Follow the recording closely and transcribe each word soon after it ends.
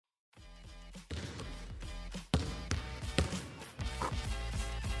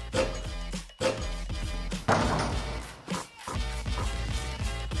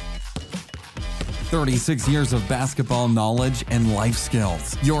36 years of basketball knowledge and life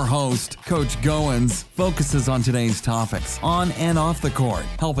skills. Your host, Coach Goins, focuses on today's topics on and off the court,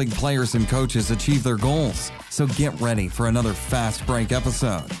 helping players and coaches achieve their goals. So get ready for another fast break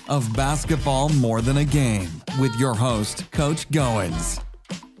episode of Basketball More Than a Game with your host, Coach Goins.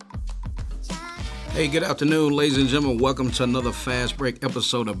 Hey, good afternoon, ladies and gentlemen. Welcome to another fast break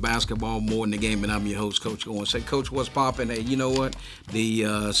episode of Basketball More Than the Game, and I'm your host, Coach Goins. Say, Coach, what's poppin'? Hey, you know what?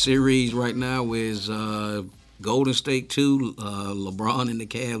 The series right now is Golden State 2, LeBron and the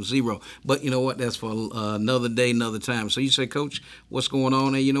Cavs 0. But you know what? That's for another day, another time. So you say, Coach, what's going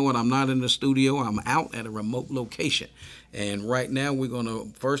on? Hey, you know what? I'm not in the studio. I'm out at a remote location. And right now, we're going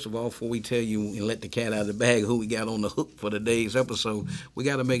to, first of all, before we tell you and let the cat out of the bag who we got on the hook for today's episode, we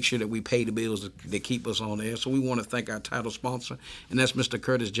got to make sure that we pay the bills that keep us on air. So we want to thank our title sponsor, and that's Mr.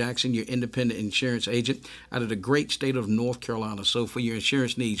 Curtis Jackson, your independent insurance agent out of the great state of North Carolina. So for your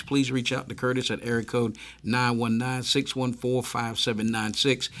insurance needs, please reach out to Curtis at area code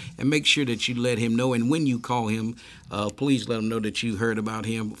 919-614-5796 and make sure that you let him know. And when you call him, please let him know that you heard about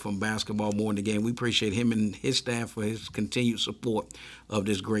him from Basketball More Than the Game. We appreciate him and his staff for his continued support of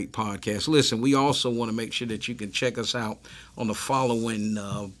this great podcast. Listen, we also want to make sure that you can check us out on the following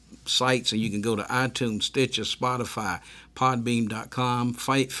sites, and you can go to iTunes, Stitcher, Spotify, Podbean.com,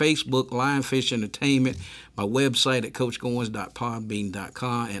 Facebook, Lionfish Entertainment, my website at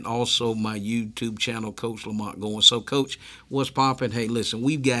CoachGoins.podbean.com, and also my YouTube channel, Coach Lamont Goins. So, Coach, what's popping? Hey, listen,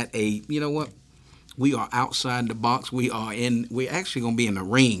 we've got you know what? We are outside the box. We're actually going to be in the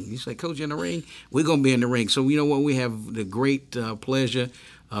ring. You say, Coach, in the ring? We're going to be in the ring. So, you know what? We have the great pleasure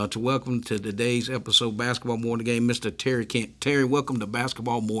to welcome to today's episode, Basketball More Than the Game, Mr. Terry Kent. Terry, welcome to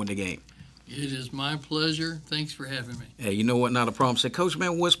Basketball More Than the Game. It is my pleasure. Thanks for having me. Hey, you know what? Not a problem. Say, Coach,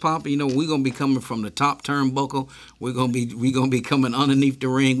 man, what's poppin'? You know, we're gonna be coming from the top turnbuckle. We're gonna be coming underneath the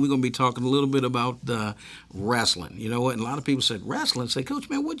ring. We're gonna be talking a little bit about wrestling. You know what? And a lot of people said wrestling. Say, Coach,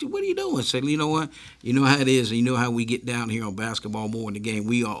 man, what are you doing? Say, you know what? You know how it is. And you know how we get down here on Basketball More Than the Game.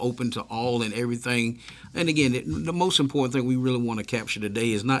 We are open to all and everything. And again, the most important thing we really want to capture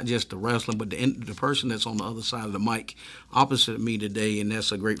today is not just the wrestling, but the person that's on the other side of the mic opposite of me today, and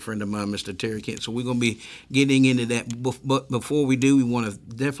that's a great friend of mine, Mr. Terry Kent. So we're going to be getting into that. But before we do, we want to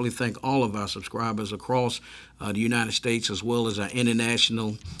definitely thank all of our subscribers across the United States as well as our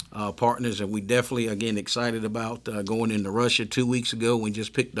international partners. And we definitely, again, excited about going into Russia 2 weeks ago. We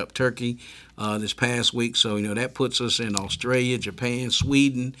just picked up Turkey this past week. So, you know, that puts us in Australia, Japan,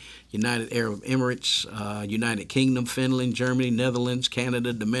 Sweden, United Arab Emirates, United Kingdom, Finland, Germany, Netherlands,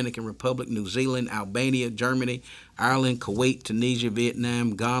 Canada, Dominican Republic, New Zealand, Albania, Germany, Ireland, Kuwait, Tunisia,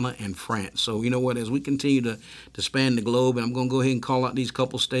 Vietnam, Ghana, and France. So, you know what, as we continue to span the globe, and I'm going to go ahead and call out these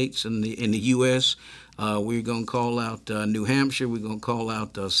couple states in the U.S., we're going to call out New Hampshire, we're going to call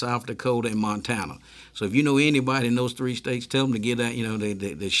out South Dakota, and Montana. So if you know anybody in those three states, tell them to get out, you know,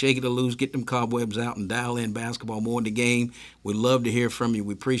 they shake it or loose, get them cobwebs out and dial in Basketball More Than the Game. We'd love to hear from you.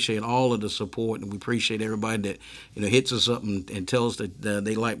 We appreciate all of the support, and we appreciate everybody that, you know, hits us up and tells us that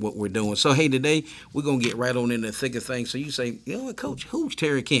they like what we're doing. So, hey, today we're going to get right on in the thick of things. So you say, you know what, Coach, who's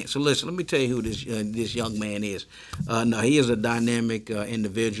Terry Kent? So listen, let me tell you who this young man is. No, he is a dynamic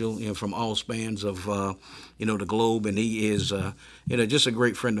individual, you know, from all spans of you know, the globe, and he is, you know, just a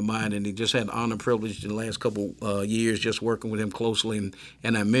great friend of mine, and he just had the honor and privilege in the last couple years just working with him closely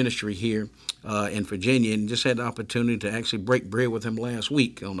in our ministry here in Virginia, and just had the opportunity to actually break bread with him last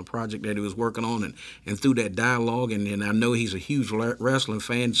week on the project that he was working on, and through that dialogue, and I know he's a huge wrestling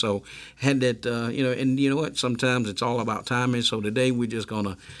fan, so had that, you know, and you know what, sometimes it's all about timing, so today we're just going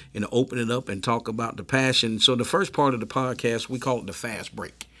to, you know, open it up and talk about the passion. So the first part of the podcast, we call it the fast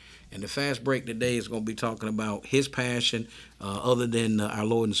break. And the fast break today is going to be talking about his passion, other than our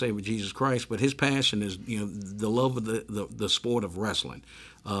Lord and Savior Jesus Christ, but his passion is, you know, the love of the sport of wrestling.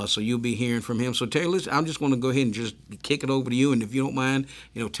 So you'll be hearing from him. So Terry, listen, I'm just going to go ahead and just kick it over to you, and if you don't mind,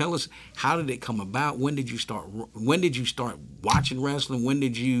 you know, tell us, how did it come about? When did you start watching wrestling? When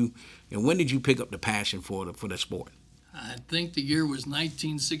did you pick up the passion for the sport? I think the year was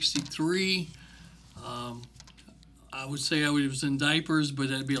 1963. I would say I was in diapers, but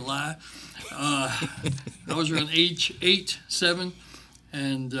that'd be a lie. I was around age 8, 7,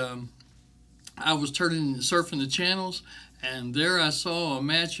 and I was surfing the channels, and there I saw a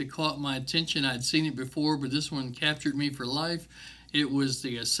match that caught my attention. I'd seen it before, but this one captured me for life. It was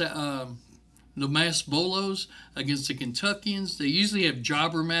the Mass Bolos against the Kentuckians. They usually have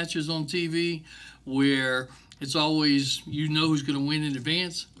jobber matches on TV where it's always, you know who's going to win in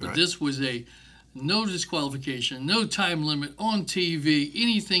advance, but right. This was a no disqualification, no time limit on TV,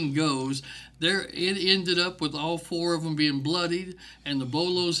 anything goes. There, it ended up with all 4 of them being bloodied, and the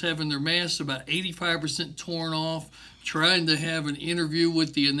Bolos having their masks about 85% torn off, trying to have an interview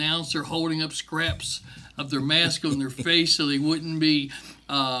with the announcer, holding up scraps of their mask on their face so they wouldn't be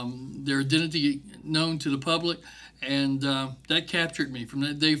their identity known to the public. And that captured me. From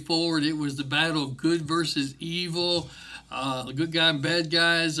that day forward, it was the battle of good versus evil, the good guy and bad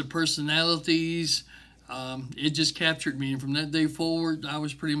guys, the personalities. It just captured me. And from that day forward, I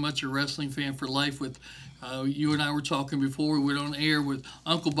was pretty much a wrestling fan for life. With you and I were talking before we went on air with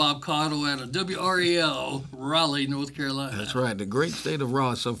Uncle Bob Cottle at a WREL, Raleigh, North Carolina. That's right, the great state of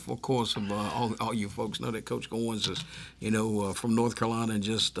Raleigh. So, of course, all you folks know that Coach Goins is, from North Carolina and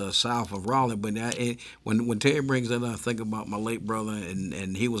just south of Raleigh. But when Terry brings that up, I think about my late brother,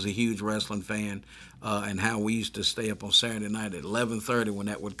 and he was a huge wrestling fan. And how we used to stay up on Saturday night at 11:30 when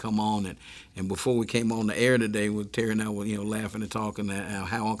that would come on, and before we came on the air today, with Terry and I were laughing and talking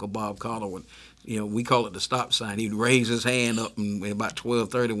how Uncle Bob Cottle would, we call it the stop sign. He'd raise his hand up and about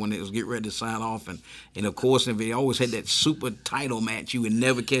 12:30 when it was get ready to sign off, and of course if he always had that super title match, you would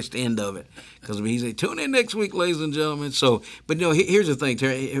never catch the end of it because he said tune in next week, ladies and gentlemen. So, but here's the thing,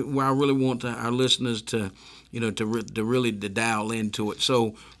 Terry, where I really want our listeners to. To really dial into it.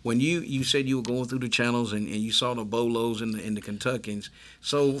 So when you said you were going through the channels and you saw the Bolos and the Kentuckians,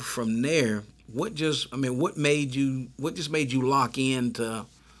 so from there, what just made you lock in to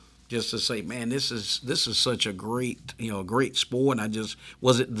just to say, man, this is such a great great sport.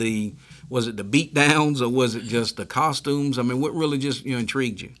 Was it the beat downs or was it just the costumes? I mean, what really just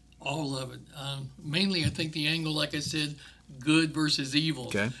intrigued you? All of it. Mainly, I think the angle, like I said, good versus evil.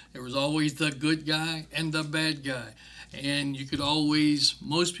 Okay. There was always the good guy and the bad guy. And you could always,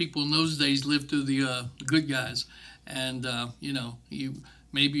 most people in those days lived through the good guys. And,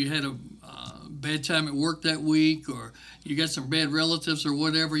 maybe you had a bad time at work that week or you got some bad relatives or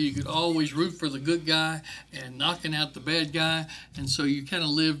whatever. You could always root for the good guy and knocking out the bad guy. And so you kind of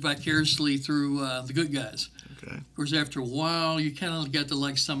lived vicariously through the good guys. Okay. Of course, after a while, you kind of got to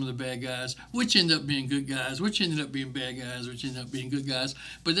like some of the bad guys, which ended up being good guys, which ended up being bad guys, which ended up being good guys.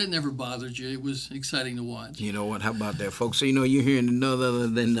 But that never bothered you. It was exciting to watch. You know what? How about that, folks? So, you're hearing none other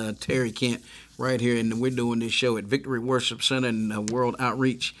than Terry Kent right here, and we're doing this show at Victory Worship Center and World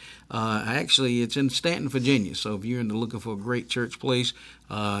Outreach. Actually, it's in Stanton, Virginia. So if you're looking for a great church place,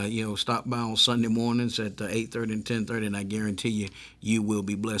 stop by on Sunday mornings at 8:30 and 10:30, and I guarantee you will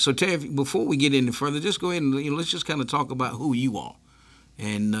be blessed. So Terry, before we get any further, just go ahead and let's just kind of talk about who you are.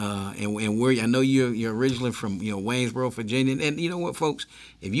 And where I know you're originally from Waynesboro, Virginia, and you know what, folks,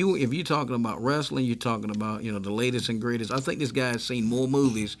 if you're talking about wrestling, you're talking about the latest and greatest. I think this guy has seen more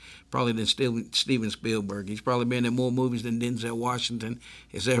movies probably than Steven Spielberg. He's probably been in more movies than Denzel Washington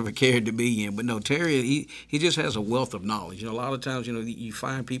has ever cared to be in. But no, Terry, he just has a wealth of knowledge. A lot of times you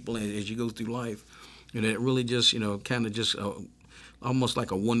find people as you go through life, that really just kind of just. Almost like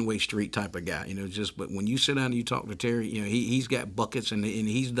a one-way street type of guy, but when you sit down and you talk to Terry, he's got buckets and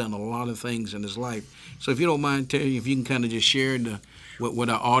he's done a lot of things in his life. So if you don't mind, Terry, if you can kind of just share with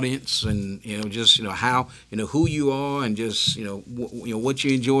our audience and, how, who you are and just, what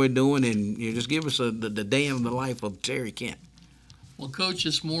you enjoy doing and just give us the day in the life of Terry Kent. Well, Coach,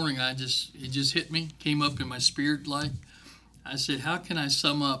 this morning it just hit me, came up in my spirit like, I said, how can I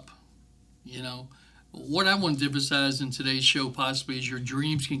sum up, what I want to emphasize in today's show possibly is your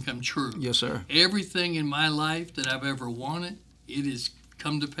dreams can come true. Yes, sir. Everything in my life that I've ever wanted, it has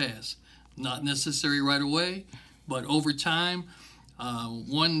come to pass. Not necessarily right away, but over time.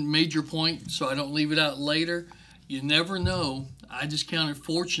 One major point, so I don't leave it out later, you never know. I just count it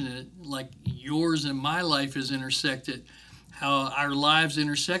fortunate, like yours and my life has intersected, how our lives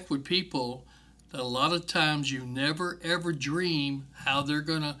intersect with people that a lot of times you never ever dream how they're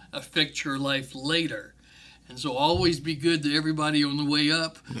going to affect your life later. And so always be good to everybody on the way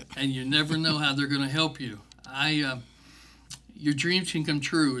up, and you never know how they're going to help you. Your dreams can come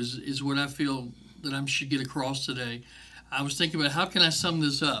true is what I feel that I should get across today. I was thinking about how can I sum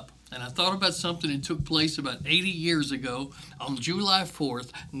this up? And I thought about something that took place about 80 years ago on July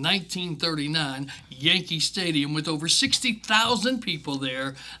 4th, 1939, Yankee Stadium with over 60,000 people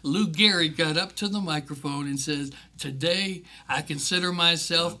there. Lou Gehrig got up to the microphone and says, "Today I consider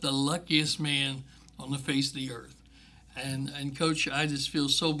myself the luckiest man on the face of the earth." And Coach, I just feel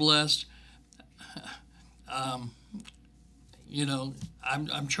so blessed. I'm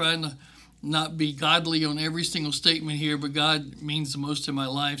trying to not be godly on every single statement here, but God means the most in my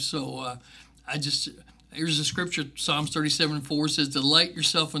life. So here's a scripture, Psalms 37:4 says, "Delight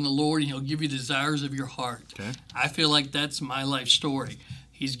yourself in the Lord, and He'll give you desires of your heart." Okay. I feel like that's my life story.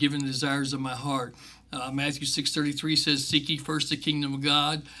 He's given the desires of my heart. Matthew 6:33 says, "Seek ye first the kingdom of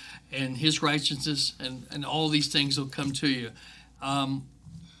God and His righteousness, and all these things will come to you."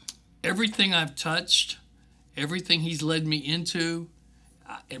 Everything I've touched, everything He's led me into,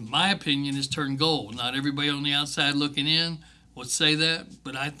 in my opinion, has turned gold. Not everybody on the outside looking in would say that,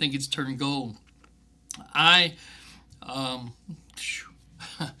 but I think it's turned gold. I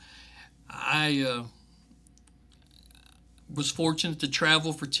was fortunate to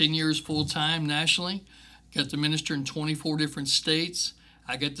travel for 10 years full-time nationally. Got to minister in 24 different states.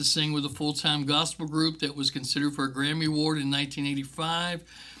 I got to sing with a full-time gospel group that was considered for a Grammy Award in 1985.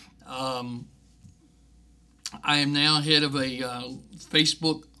 I am now head of a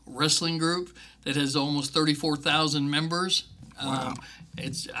Facebook wrestling group that has almost 34,000 members. Wow.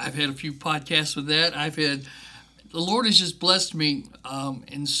 I've had a few podcasts with that. The Lord has just blessed me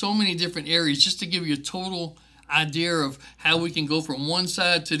in so many different areas. Just to give you a total idea of how we can go from one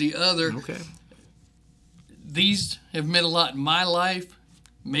side to the other. Okay. These have meant a lot in my life.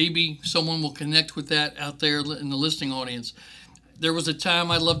 Maybe someone will connect with that out there in the listening audience. There was a time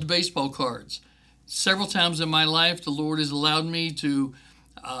I loved baseball cards. Several times in my life, the Lord has allowed me to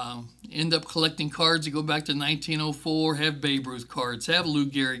end up collecting cards that go back to 1904, have Babe Ruth cards, have Lou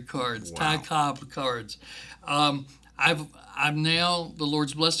Gehrig cards, Wow. Ty Cobb cards. I'm now, the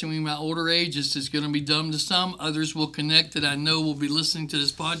Lord's blessing me in my older age. It's going to be dumb to some. Others will connect that I know will be listening to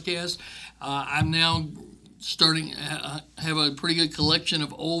this podcast. I'm now starting have a pretty good collection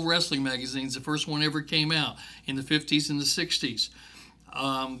of old wrestling magazines. The first one ever came out in the 50s and the 60s.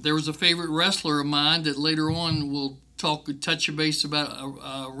 There was a favorite wrestler of mine that later on we'll touch a base about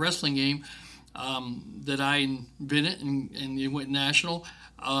a wrestling game that I invented and it went national.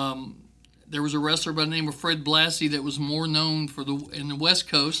 There was a wrestler by the name of Fred Blassie that was more known in the West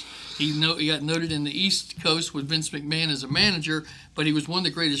Coast. He got noted in the East Coast with Vince McMahon as a manager, but he was one of the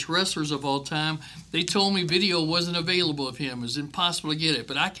greatest wrestlers of all time. They told me video wasn't available of him. It was impossible to get it,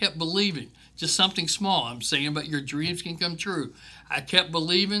 but I kept believing. Just something small. I'm saying about your dreams can come true. I kept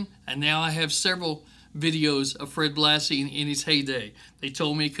believing, and now I have several videos of Fred Blassie in his heyday. They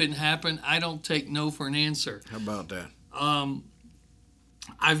told me it couldn't happen. I don't take no for an answer. How about that?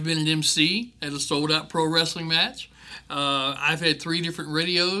 I've been an MC at a sold-out pro wrestling match. I've had 3 different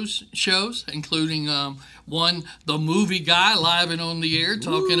radio shows, including one, The Movie Guy, live and on the air,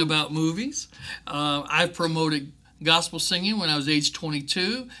 talking about movies. I've promoted gospel singing when I was age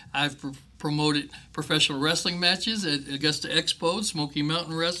 22. I've promoted professional wrestling matches at Augusta Expo, Smoky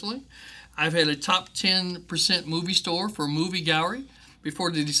Mountain Wrestling. I've had a top 10% movie store for Movie Gallery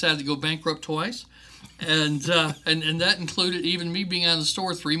before they decided to go bankrupt twice. And that included even me being out of the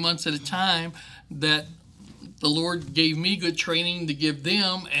store 3 months at a time, that the Lord gave me good training to give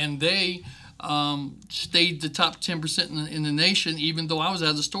them, and they stayed the top 10% in the nation, even though I was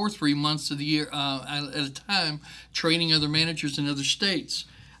out of the store 3 months of the year at a time, training other managers in other states.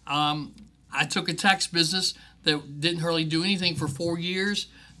 I took a tax business that didn't hardly do anything for 4 years.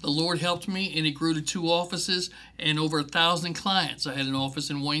 The Lord helped me, and it grew to 2 offices and over 1,000 clients. I had an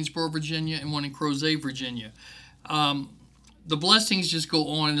office in Waynesboro, Virginia, and one in Crozet, Virginia. The blessings just go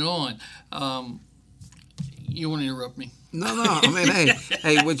on and on. You want to interrupt me? No. I mean,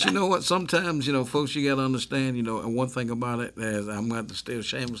 hey, but you know what? Sometimes, folks, you got to understand, and one thing about it is I'm going to steal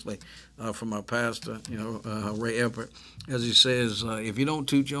shamelessly from my pastor, Ray Everett, as he says, if you don't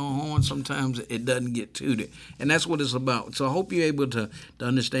toot your own horn, sometimes it doesn't get tooted. And that's what it's about. So I hope you're able to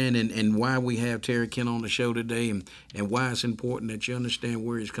understand and why we have Terry Kent on the show today and why it's important that you understand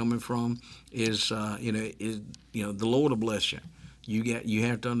where he's coming from is, the Lord will bless you. You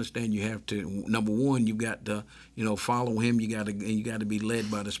have to understand. You have to, number one, you got to follow him. You got to be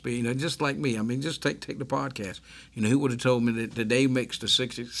led by the Spirit. Just like me. I mean, just take the podcast. Who would have told me that today makes the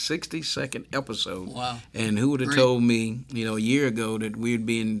 60-second episode? Wow. And who would have told me a year ago that we'd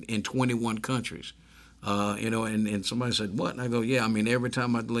be in 21 countries? And somebody said, what? And I go, yeah, I mean, every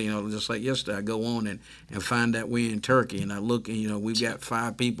time I, just like yesterday, I go on and find that we're in Turkey, and I look, and we've got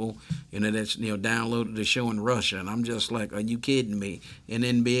 5 people, that's, downloaded the show in Russia, and I'm just like, are you kidding me? And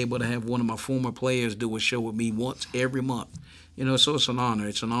then be able to have one of my former players do a show with me once every month. So it's an honor.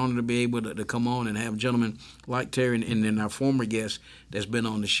 It's an honor to be able to come on and have gentlemen like Terry and then our former guest that's been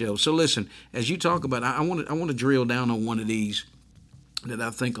on the show. So listen, as you talk about, I want to drill down on one of these that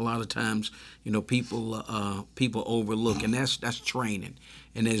I think a lot of times, people overlook, and that's training.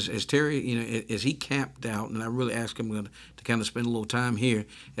 And as Terry, as he capped out, and I really asked him to kind of spend a little time here,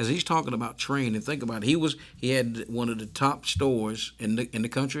 as he's talking about training, think about it. He had one of the top stores in the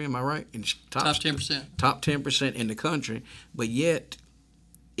country. Am I right? Top 10%. Top 10% in the country, but yet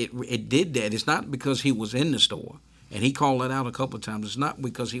it did that. It's not because he was in the store. And he called it out a couple of times. It's not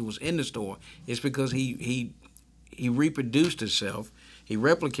because he was in the store. It's because he reproduced himself. He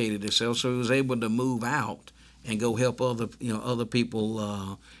replicated himself, so he was able to move out and go help other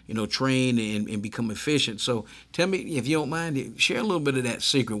people, train and become efficient. So tell me, if you don't mind, share a little bit of that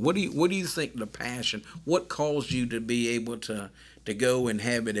secret. What do you think the passion? What caused you to be able to go and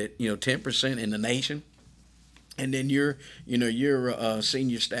have it at 10% in the nation? And then your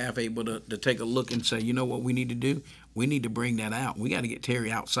senior staff able to take a look and say, you know what we need to do? We need to bring that out. We got to get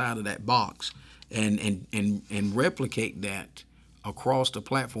Terry outside of that box and replicate that across the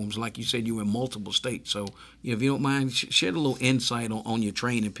platforms. Like you said, you were in multiple states. So if you don't mind, share a little insight on your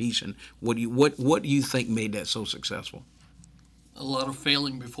training piece and what do you think made that so successful? A lot of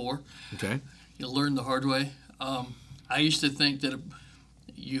failing before. Okay. You learn the hard way. I used to think that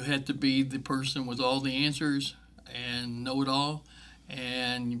you had to be the person with all the answers and know it all,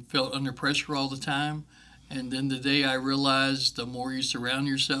 and you felt under pressure all the time. And then the day I realized the more you surround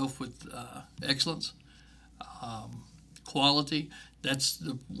yourself with excellence, quality, that's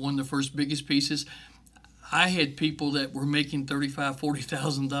one of the first biggest pieces. I had people that were making $35,000,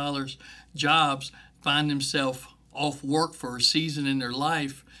 $40,000 jobs find themselves off work for a season in their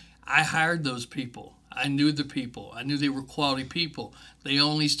life. I hired those people. I knew the people. I knew they were quality people. They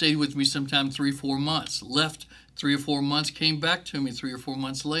only stayed with me sometimes 3-4 months, left 3 or 4 months, came back to me 3 or 4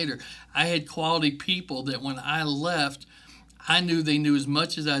 months later. I had quality people that when I left, I knew they knew as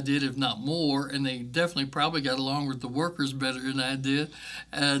much as I did, if not more, and they definitely probably got along with the workers better than I did.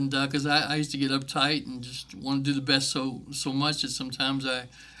 And because I used to get uptight and just want to do the best so much that sometimes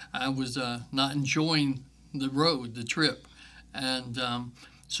I was not enjoying the road, the trip. And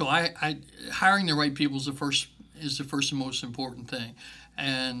so I hiring the right people is the first and most important thing,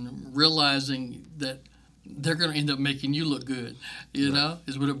 and realizing that they're going to end up making you look good,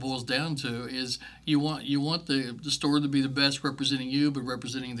 is what it boils down to. Is you want the store to be the best representing you, but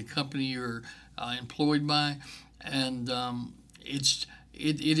representing the company you're employed by, and it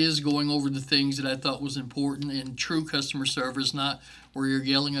is going over the things that I thought was important in true customer service, not where you're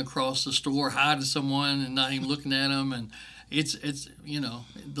yelling across the store hi to someone and not even looking at them, and it's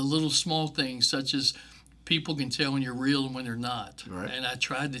the little small things such as people can tell when you're real and when they're not. Right. And I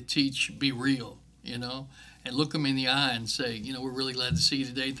tried to teach be real, and look them in the eye and say, we're really glad to see you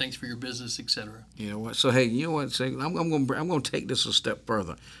today. Thanks for your business, etc. You know what? So hey, you know what? Say, I'm going to take this a step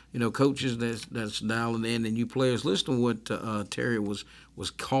further. Coaches that's dialing in, and you players, listen to what Terry was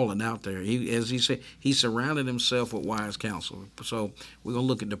calling out there. As he said, he surrounded himself with wise counsel. So we're going to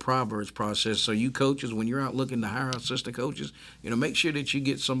look at the Proverbs process. So you coaches, when you're out looking to hire assistant coaches, make sure that you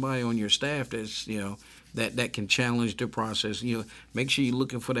get somebody on your staff that's that can challenge the process. Make sure you're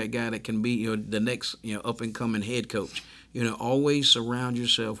looking for that guy that can be the next up and coming head coach. Always surround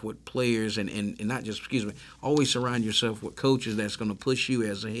yourself with players and not just, always surround yourself with coaches that's going to push you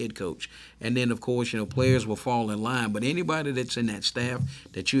as a head coach. And then, of course, players will fall in line. But anybody that's in that staff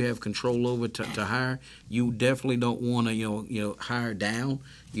that you have control over to hire, you definitely don't want to, hire down.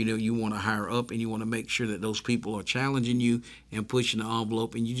 You want to hire up, and you want to make sure that those people are challenging you and pushing the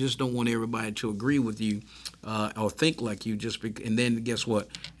envelope, and you just don't want everybody to agree with you or think like you. And then guess what?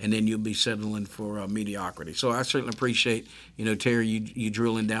 And then you'll be settling for mediocrity. So I certainly appreciate, Terry, you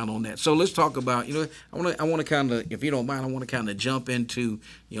drilling down on that. So let's talk about, I want to kind of, if you don't mind, I want to kind of jump into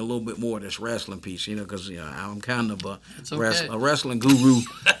a little bit more of this wrestling piece, because I'm kind of a wrestling guru,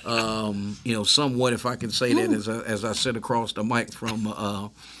 somewhat, if I can say that, as I sit across the mic from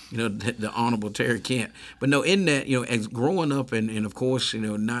the Honorable Terry Kent. But no, in that, as growing up and of course,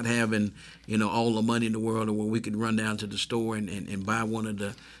 not having, all the money in the world where we could run down to the store and buy one of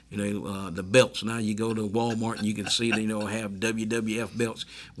the, the belts. Now you go to Walmart and you can see they have WWF belts.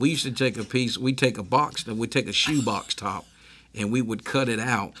 We used to take a box, we take a shoe box top, and we would cut it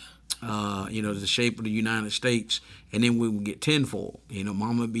out, the shape of the United States, and then we would get tinfoil.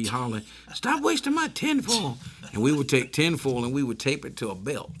 Mama would be hollering, "Stop wasting my tinfoil!" And we would take tinfoil and we would tape it to a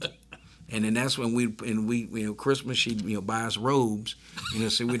belt. And then that's when we Christmas she'd buy us robes,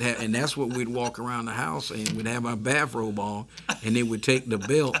 so we'd have, and that's what we'd walk around the house and we'd have our bathrobe on, and then we'd take the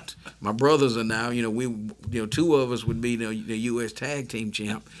belt. My brothers are now, two of us would be the U.S. Tag Team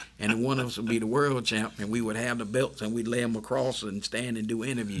champ, and then one of us would be the world champ, and we would have the belts and we'd lay them across and stand and do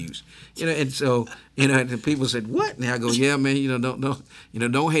interviews, and so and people said, "What?" And I go, "Yeah, man,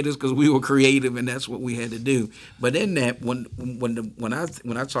 don't hate us because we were creative and that's what we had to do." But in that, when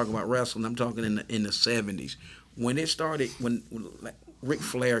I talk about wrestling, I'm talking in the 70s when it started, when Ric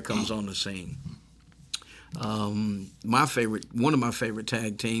Flair comes on the scene. One of my favorite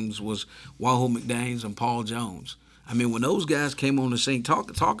tag teams was Wahoo McDaniels and Paul Jones. I mean, when those guys came on the scene,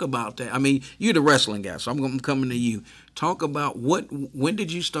 talk about that. I mean, you're the wrestling guy, so I'm coming to you. Talk about when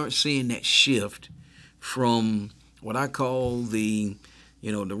did you start seeing that shift from what I call the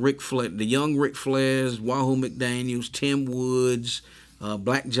young Ric Flairs, Wahoo McDaniels, Tim Woods,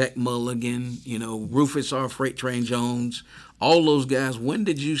 Blackjack Mulligan, Rufus R. Freight Train Jones, all those guys. When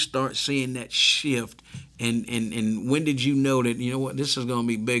did you start seeing that shift, and when did you know that, this is going to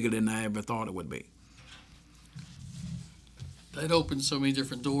be bigger than I ever thought it would be? That opened so many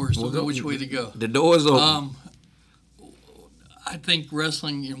different doors. Don't know which way to go. The door's open. I think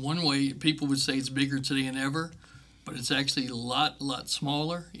wrestling, in one way, people would say it's bigger today than ever, but it's actually a lot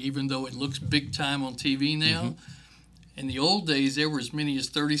smaller, even though it looks big time on TV now. Mm-hmm. In the old days, there were as many as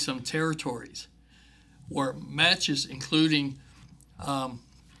 30-some territories where matches, including, I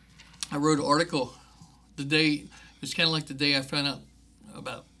wrote an article it was kind of like the day I found out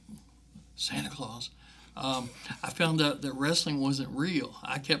about Santa Claus. I found out that wrestling wasn't real.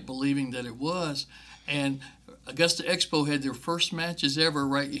 I kept believing that it was. And Augusta Expo had their first matches ever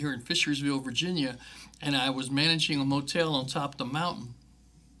right here in Fishersville, Virginia. And I was managing a motel on top of the mountain.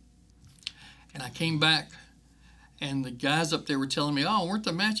 And I came back, and the guys up there were telling me, "Oh, weren't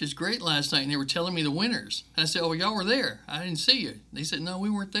the matches great last night?" And they were telling me the winners. And I said, "Oh, y'all were there. I didn't see you." They said, "No, we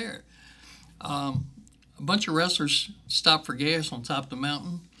weren't there." A bunch of wrestlers stopped for gas on top of the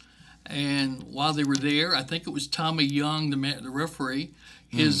mountain. And while they were there, I think it was Tommy Young, the referee.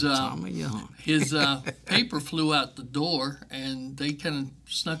 Tommy Young. His paper flew out the door, and they kind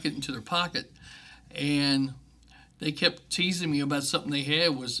of snuck it into their pocket. And they kept teasing me about something they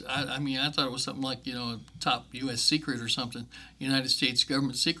had. I thought it was something like, a top U.S. secret or something, United States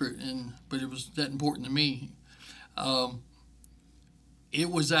government secret, but it was that important to me. It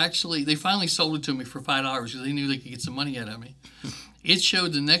was actually, they finally sold it to me for $5 because they knew they could get some money out of me. It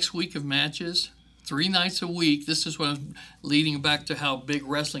showed the next week of matches, 3 nights a week. This is what I'm leading back to how big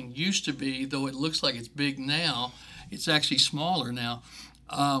wrestling used to be, though it looks like it's big now. It's actually smaller now.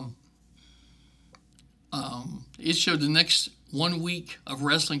 It showed the next 1 week of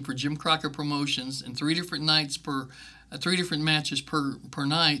wrestling for Jim Crockett Promotions and 3 different nights 3 different matches per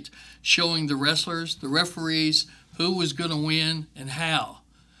night, showing the wrestlers, the referees, who was going to win and how.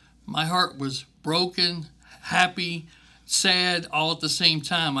 My heart was broken, happy, sad, all at the same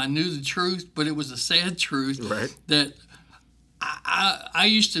time. I knew the truth, but it was a sad truth. Right. That I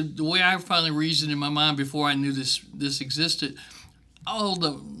used to, the way I finally reasoned in my mind before I knew this existed, all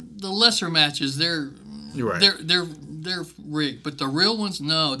the lesser matches, they're rigged, but the real ones,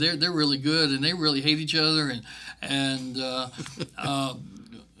 no, they're really good, and they really hate each other, and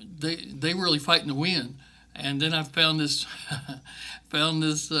they really fighting to win. And then I found this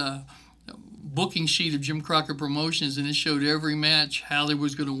booking sheet of Jim Crockett Promotions, and it showed every match, how they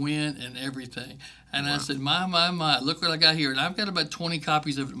was going to win, and everything. And wow. I said, my, look what I got here. And I've got about 20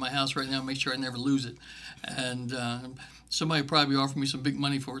 copies of it in my house right now, make sure I never lose it. And somebody probably offer me some big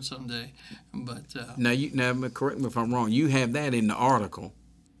money for it someday. But now, correct me if I'm wrong. You have that in the article.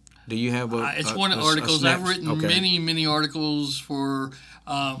 Do you have a? It's one of the articles. I've written many articles for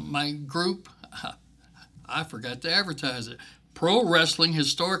my group. I forgot to advertise it. Pro Wrestling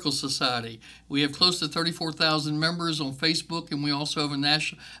Historical Society. We have close to 34,000 members on Facebook, and we also have a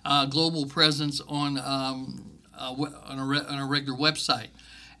national, global presence on a regular website.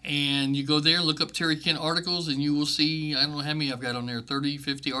 And you go there, look up Terry Kent articles, and you will see, I don't know how many I've got on there, 30,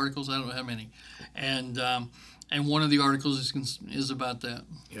 50 articles, I don't know how many. And one of the articles is about that.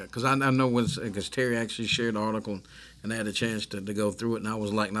 Yeah, because I know because Terry actually shared the article, and I had a chance to go through it, and I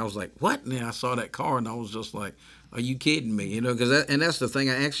was like, what? And then I saw that card, and I was just like, are you kidding me? Because that's the thing.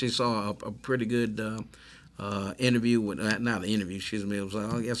 I actually saw a pretty good interview with, not an interview, excuse me. It was,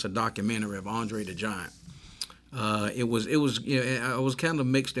 I guess, a documentary of Andre the Giant. It was I was kind of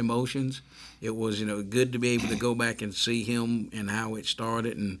mixed emotions. It was good to be able to go back and see him and how it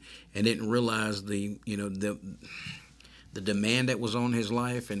started, and didn't realize the demand that was on his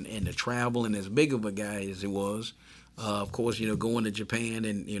life and the travel, and as big of a guy as he was. Of course, going to Japan,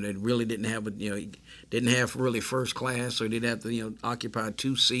 and it really didn't have really first class, so he did have to occupy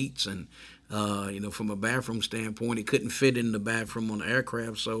 2 seats, and from a bathroom standpoint, he couldn't fit in the bathroom on the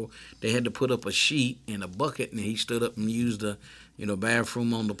aircraft, so they had to put up a sheet and a bucket, and he stood up and used the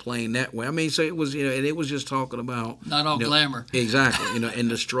bathroom on the plane that way. I mean, so it was and it was just talking about not all glamour, exactly, and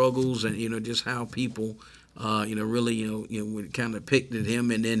the struggles, and just how people. Really, kind of picked at him.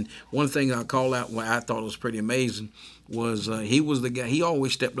 And then one thing I call out, what I thought was pretty amazing, was he was the guy. He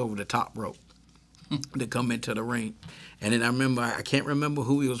always stepped over the top rope to come into the ring, And then I can't remember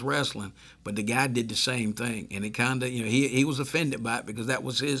who he was wrestling, but the guy did the same thing, and it kind of, he was offended by it because that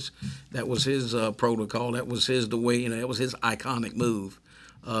was his protocol, that was the way, that was his iconic move.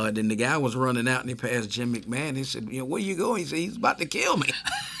 Then the guy was running out and he passed Jim McMahon. He said, where you going? He said, he's about to kill me.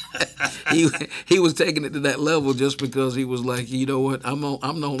 he was taking it to that level just because he was like, you know what, I'm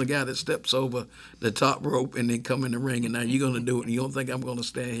the only guy that steps over the top rope and then come in the ring, and now you're going to do it, and you don't think I'm going to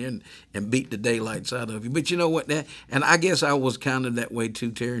stand here and beat the daylights out of you. But you know what, and I guess I was kind of that way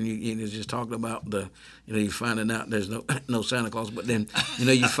too, Terry, and you just talking about you're finding out there's no Santa Claus, but then,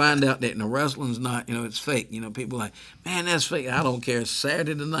 you find out that in the wrestling's not, it's fake. People are like, man, that's fake. I don't care. It's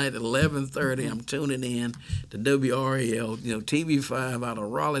Saturday night at 11:30. I'm tuning in to WRAL, TV5 out of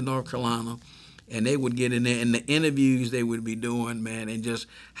Raleigh, North Carolina, and they would get in there, and the interviews they would be doing, man, and just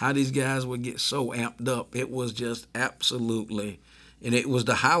how these guys would get so amped up. It was just absolutely, and it was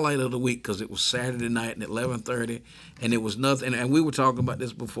the highlight of the week because it was Saturday night at 11:30, and it was nothing. And we were talking about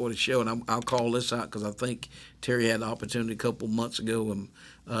this before the show, and I'll call this out because I think Terry had the opportunity a couple months ago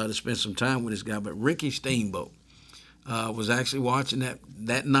to spend some time with this guy. But Ricky Steamboat was actually watching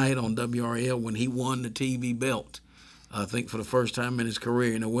that night on WRL when he won the TV belt. I think for the first time in his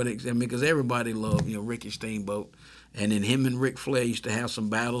career, because everybody loved, Ricky Steamboat. And then him and Ric Flair used to have some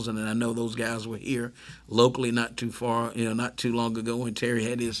battles, and then I know those guys were here locally not too far, not too long ago, and Terry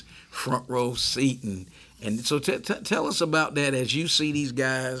had his front row seat. And so tell us about that as you see these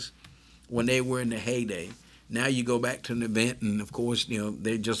guys when they were in the heyday. Now you go back to an event, and of course,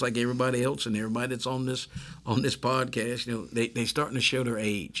 they're just like everybody else, and everybody that's on this podcast, they starting to show their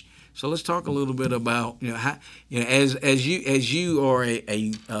age. So let's talk a little bit about how as you are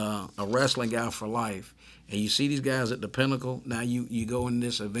a wrestling guy for life, and you see these guys at the pinnacle. Now you go in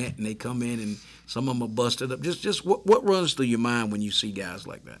this event and they come in and some of them are busted up. Just what runs through your mind when you see guys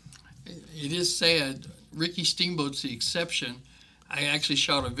like that? It is sad. Ricky Steamboat's the exception. I actually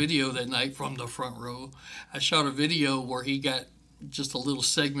shot a video that night from the front row. I shot a video where he got just a little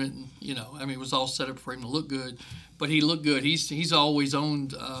segment. It was all set up for him to look good. But he looked good. He's always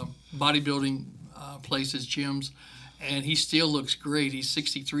owned bodybuilding places, gyms, and he still looks great. He's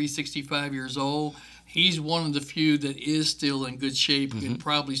 63, 65 years old. He's one of the few that is still in good shape and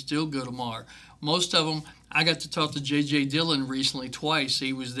probably still go tomorrow. Most of them, I got to talk to J.J. Dillon recently twice.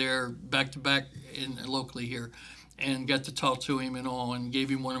 He was there back-to-back locally here and got to talk to him and all, and gave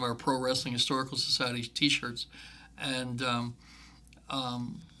him one of our Pro Wrestling Historical Society T-shirts. And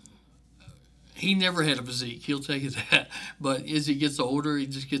he never had a physique, he'll tell you that. But as he gets older, he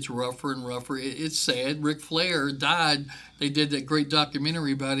just gets rougher and rougher. It's sad. Ric Flair died. They did that great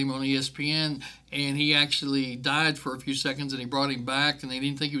documentary about him on ESPN, and he actually died for a few seconds, and he brought him back, and they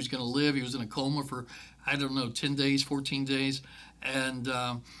didn't think he was going to live. He was in a coma for, 10 days, 14 days. And,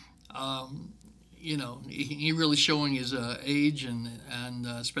 he really showing his age, and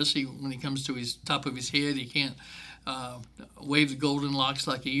especially when he comes to his top of his head, he can't wave the golden locks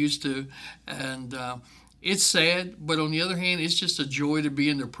like he used to, and it's sad, but on the other hand, it's just a joy to be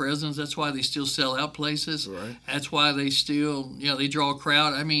in their presence. That's why they still sell out places. Right. That's why they still, they draw a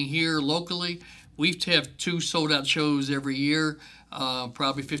crowd. I mean, here locally, we have 2 sold-out shows every year,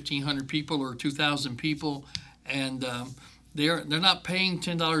 probably 1,500 people or 2,000 people, and they're not paying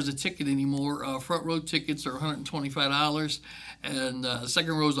 $10 a ticket anymore. Front row tickets are $125, and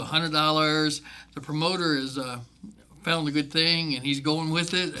second row is $100. The promoter is found a good thing, and he's going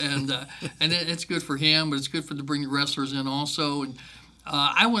with it, and it's good for him, but it's good to bring the wrestlers in also. And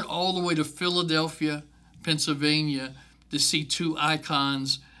I went all the way to Philadelphia, Pennsylvania, to see 2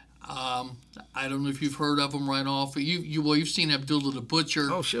 icons. I don't know if you've heard of them right off. You've seen Abdullah the Butcher.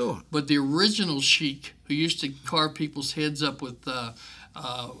 Oh, sure. But the original Sheik, who used to carve people's heads up with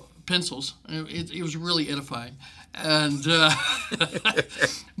pencils, it was really edifying. And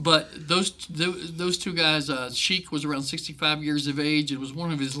but those 2 guys, Sheik was around 65 years of age. It was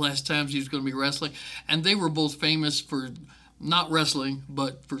one of his last times he was going to be wrestling, and they were both famous for not wrestling,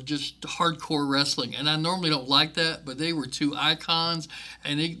 but for just hardcore wrestling. And I normally don't like that, but they were 2 icons,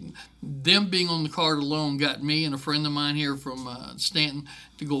 and them being on the card alone got me and a friend of mine here from Stanton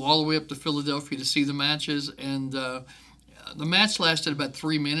to go all the way up to Philadelphia to see the matches. And the match lasted about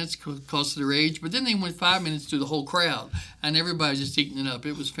 3 minutes because of their age, but then they went 5 minutes through the whole crowd, and everybody's just eating it up.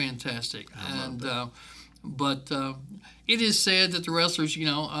 It was fantastic. But it is sad that the wrestlers,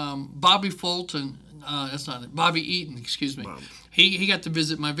 Bobby Fulton, that's not it. Bobby Eaton, excuse me. Bobby. He got to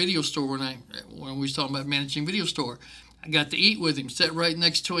visit my video store when we was talking about managing video store. I got to eat with him, sat right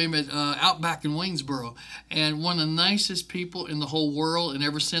next to him at Outback in Waynesboro, and one of the nicest people in the whole world. And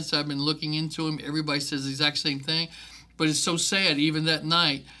ever since I've been looking into him, everybody says the exact same thing. But it's so sad. Even that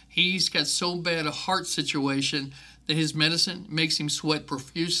night, he's got so bad a heart situation that his medicine makes him sweat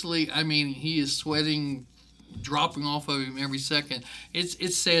profusely. I mean, he is sweating, dropping off of him every second.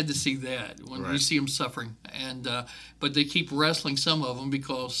 It's sad to see that when you see him suffering. And but they keep wrestling some of them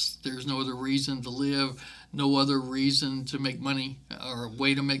because there's no other reason to live, no other reason to make money or a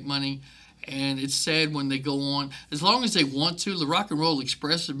way to make money. And it's sad when they go on. As long as they want to, the Rock and Roll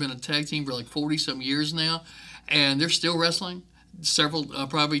Express has been a tag team for like 40-some years now, and they're still wrestling several,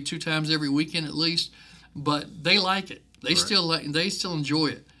 probably 2 times every weekend at least. But they like it. They still enjoy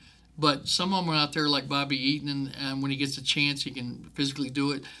it. But some of them are out there like Bobby Eaton, and when he gets a chance, he can physically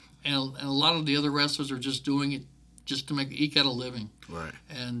do it. And a lot of the other wrestlers are just doing it just to eke out a living. Right.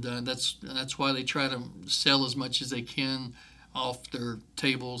 And that's why they try to sell as much as they can off their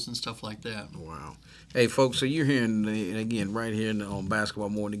tables and stuff like that. Wow. Hey, folks, so you're hearing, again, right here on Basketball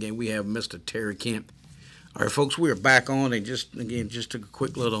More Than a Game, we have Mr. Terry Kemp. All right, folks, we're back on and just took a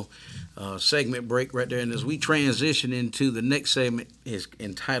quick little segment break right there. And as we transition into the next segment, is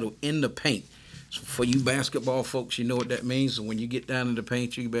entitled In the Paint. So for you basketball folks, you know what that means. So when you get down in the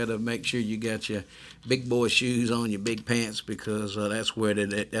paint, you better make sure you got your big boy shoes on, your big pants, because that's where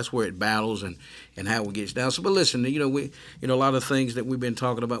it battles and how it gets down. So, but listen, a lot of things that we've been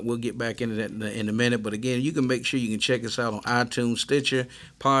talking about, we'll get back into that in a minute. But again, you can make sure you can check us out on iTunes, Stitcher,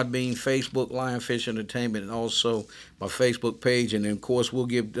 Podbean, Facebook, Lionfish Entertainment, and also my Facebook page. And then, of course, we'll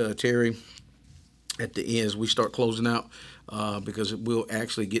give Terry at the end as we start closing out. Because we'll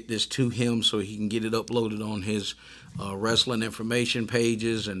actually get this to him so he can get it uploaded on his wrestling information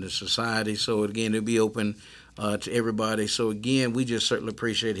pages and the society. So, again, it'll be open to everybody. So, again, we just certainly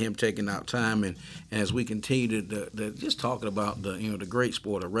appreciate him taking out time. And as we continue to just talking about the great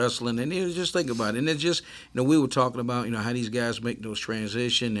sport of wrestling. And just think about it. And it's just, we were talking about, how these guys make those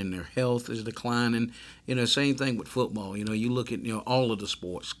transition and their health is declining. Same thing with football. You look at, all of the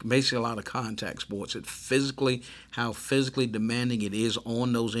sports, basically a lot of contact sports. How physically demanding it is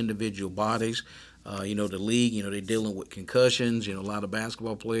on those individual bodies. The league, they're dealing with concussions. A lot of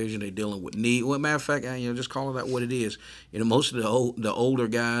basketball players, they're dealing with knee. Well, matter of fact, just call it out what it is. Most of the older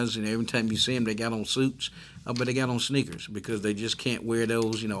guys, every time you see them, they got on suits, but they got on sneakers because they just can't wear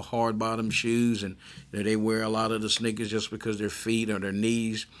those, hard bottom shoes, and they wear a lot of the sneakers just because their feet or their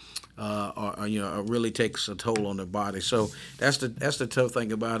knees. Really takes a toll on their body. So that's the tough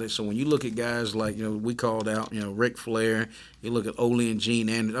thing about it. So when you look at guys like, we called out, Ric Flair, you look at Ole and Gene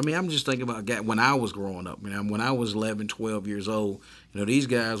Anderson. I'm just thinking about when I was growing up, when I was 11, 12 years old, these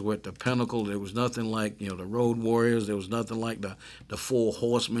guys were at the pinnacle. There was nothing like, the Road Warriors. There was nothing like the Four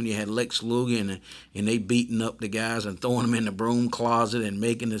Horsemen. You had Lex Luger and they beating up the guys and throwing them in the broom closet and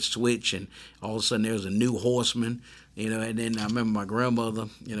making the switch. And all of a sudden there was a new horseman. And then I remember my grandmother,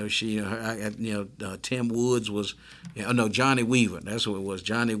 Tim Woods was, Johnny Weaver, that's who it was.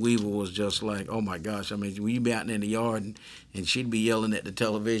 Johnny Weaver was just like, oh my gosh, we'd be out in the yard and she'd be yelling at the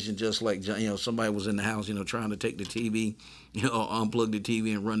television just like, somebody was in the house, trying to take the TV, or unplug the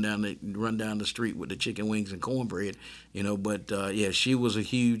TV and run down the street with the chicken wings and cornbread, but she was a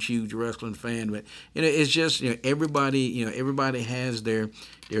huge wrestling fan. But, it's just, everybody has their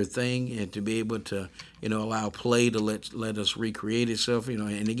thing, and to be able to, allow play to let us recreate itself,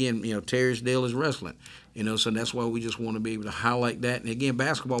 and again, Terry's deal is wrestling, so that's why we just want to be able to highlight that. And again,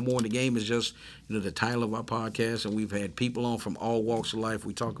 Basketball More Than a Game is just, the title of our podcast, and we've had people on from all walks of life.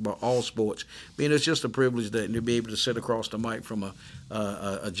 We talk about all sports. It's just a privilege to be able to sit across the mic from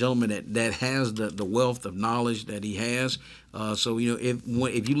a gentleman that has the wealth of knowledge that he has. So,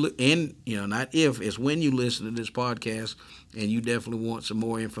 if you look, and, not if, it's when you listen to this podcast and you definitely want some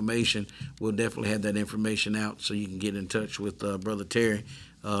more information, we'll definitely have that information out so you can get in touch with Brother Terry.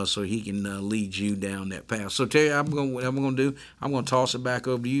 So he can lead you down that path. So Terry, what I'm going to do, I'm going to toss it back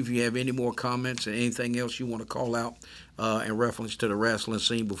over to you if you have any more comments and anything else you want to call out in reference to the wrestling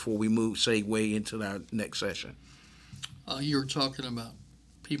scene before we segue into our next session. You were talking about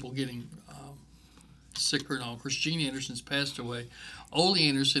people getting sicker and all. Of course, Gene Anderson's passed away. Ole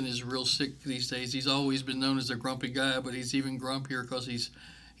Anderson is real sick these days. He's always been known as a grumpy guy, but he's even grumpier because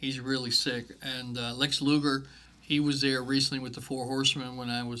he's really sick. And Lex Luger, he was there recently with the Four Horsemen when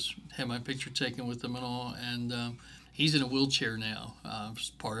I had my picture taken with them and all, and he's in a wheelchair now.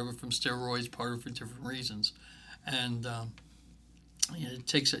 Part of it from steroids, part of it for different reasons, and it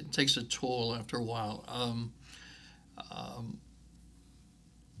takes a toll after a while.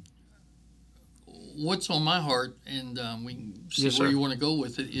 What's on my heart, and we can see where you want to go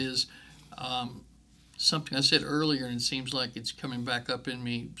with it, is something I said earlier, and it seems like it's coming back up in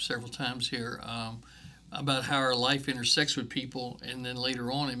me several times here. About how our life intersects with people, and then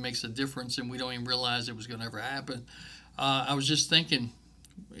later on it makes a difference, and we don't even realize it was going to ever happen. I was just thinking,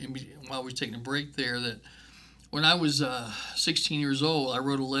 while we were taking a break there, that when I was 16 years old, I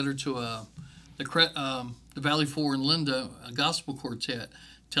wrote a letter to the Valley Four and Linda a gospel quartet,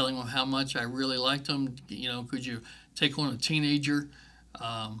 telling them how much I really liked them. You know, could you take on a teenager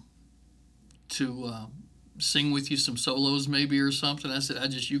to sing with you some solos maybe or something? I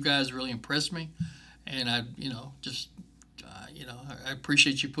said, you guys really impressed me, and I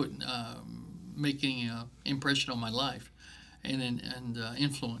appreciate you making an impression on my life and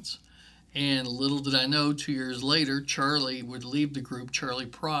influence. And little did I know, 2 years later, Charlie would leave the group, Charlie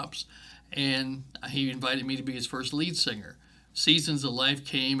Props, and he invited me to be his first lead singer. Seasons of Life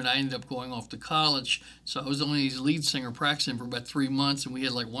came, and I ended up going off to college, so I was only his lead singer practicing for about 3 months, and we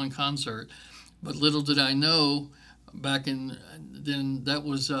had like one concert. But little did I know, then that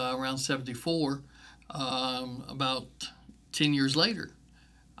was around 74, about 10 years later,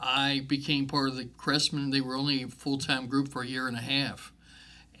 I became part of the Cressmen. They were only a full-time group for a year and a half.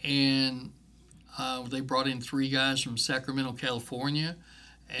 And they brought in 3 guys from Sacramento, California,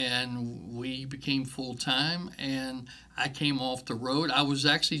 and we became full-time, and I came off the road. I was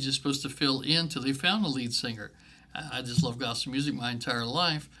actually just supposed to fill in till they found a lead singer. I just love gospel music my entire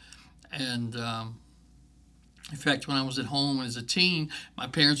life. And in fact, when I was at home as a teen, my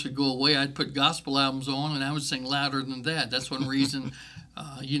parents would go away. I'd put gospel albums on, and I would sing louder than that. That's one reason,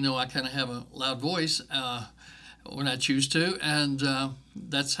 I kind of have a loud voice when I choose to, and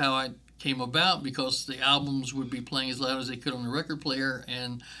that's how I came about, because the albums would be playing as loud as they could on the record player,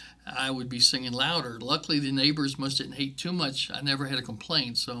 and I would be singing louder. Luckily, the neighbors must didn't hate too much. I never had a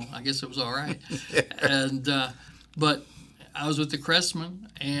complaint, so I guess it was all right. And but I was with the Cressmen,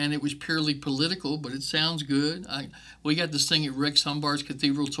 and it was purely political, but it sounds good. We got to sing at Rex Humbard's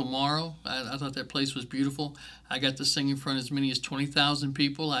Cathedral tomorrow. I thought that place was beautiful. I got to sing in front of as many as 20,000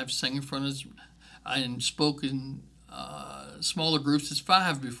 people. I've sang in front of, and spoke in smaller groups as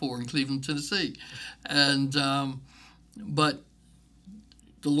 5 before in Cleveland, Tennessee. And but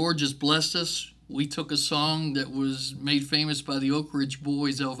the Lord just blessed us. We took a song that was made famous by the Oak Ridge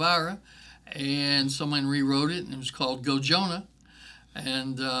Boys, Elvira, and someone rewrote it, and it was called Go Jonah.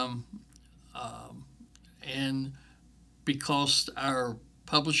 And because our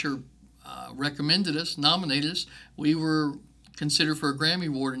publisher nominated us, we were considered for a Grammy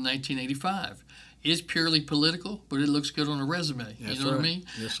Award in 1985. It's purely political, but it looks good on a resume. That's you know right. what I mean?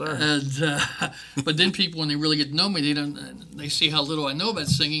 Yes, sir. And but then people, when they really get to know me, they see how little I know about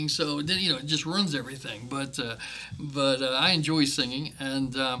singing. So then it just ruins everything. But I enjoy singing.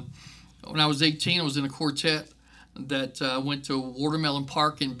 And when I was 18, I was in a quartet that went to Watermelon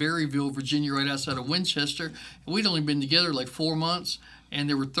Park in Berryville, Virginia, right outside of Winchester. And we'd only been together like 4 months, and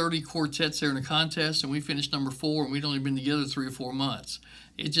there were 30 quartets there in a contest, and we finished number 4, and we'd only been together 3 or 4 months.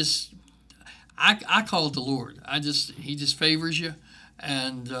 It just, I call it the Lord. He just favors you,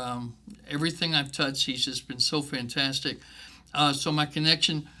 and everything I've touched, he's just been so fantastic. So my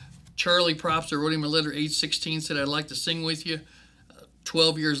connection, Charlie Props, I wrote him a letter, age 16, said I'd like to sing with you.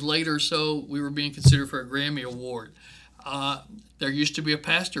 12 years later or so, we were being considered for a Grammy Award. There used to be a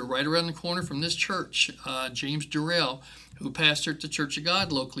pastor right around the corner from this church, James Durrell, who pastored the Church of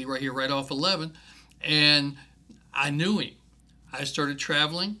God locally right here, right off 11, and I knew him. I started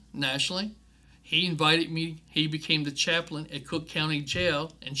traveling nationally. He invited me. He became the chaplain at Cook County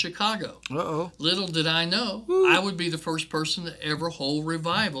Jail in Chicago. Uh-oh. Little did I know, I would be the first person to ever hold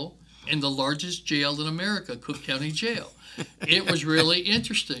revival in the largest jail in America, Cook County Jail. It was really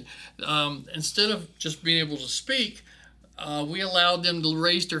interesting. Instead of just being able to speak, we allowed them to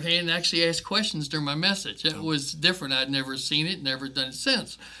raise their hand and actually ask questions during my message. It was different. I'd never seen it, never done it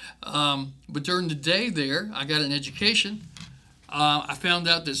since. But during the day there, I got an education. I found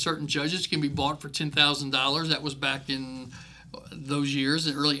out that certain judges can be bought for $10,000. That was back in those years,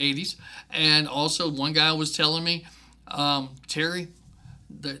 the early 80s. And also, one guy was telling me, Terry,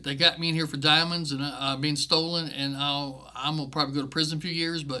 they got me in here for diamonds and being stolen, and I'm going to probably go to prison a few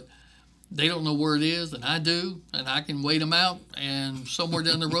years, but they don't know where it is, and I do, and I can wait them out, and somewhere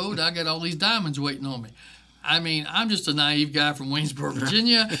down the road, I got all these diamonds waiting on me. I mean, I'm just a naive guy from Waynesboro,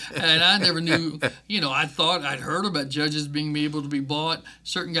 Virginia, and I never knew, I thought I'd heard about judges being able to be bought.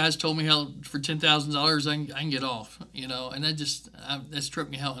 Certain guys told me how for $10,000 I can get off, and that struck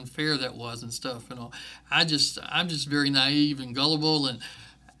me how unfair that was and stuff. I'm just very naive and gullible,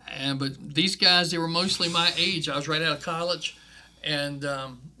 but these guys, they were mostly my age. I was right out of college, and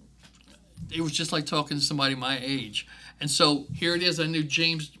it was just like talking to somebody my age. And so here it is. I knew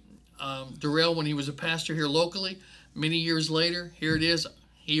James Durrell when he was a pastor here locally. Many years later, here it is.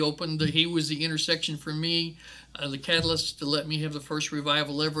 He was the intersection for me, the catalyst to let me have the first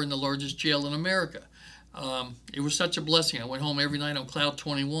revival ever in the largest jail in America. It was such a blessing. I went home every night on cloud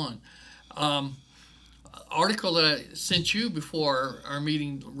 21. article that I sent you before our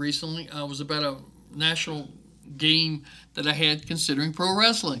meeting recently was about a national game that I had considering pro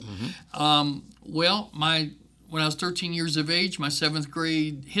wrestling. Well, when I was 13 years of age, my 7th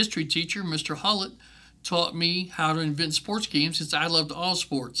grade history teacher, Mr. Hullett, taught me how to invent sports games since I loved all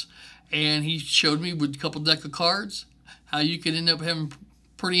sports. And he showed me with a couple deck of cards how you could end up having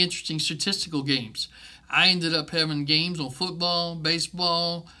pretty interesting statistical games. I ended up having games on football,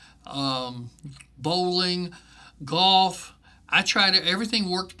 baseball, bowling, golf. I tried it. Everything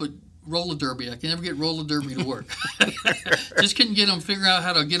worked but roller derby. I can never get roller derby to work. Just couldn't get them, figure out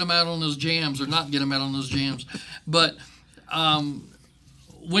how to get them out on those jams or not get them out on those jams. But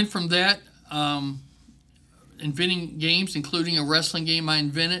went from that, inventing games, including a wrestling game I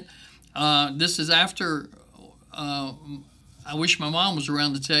invented. This is after, I wish my mom was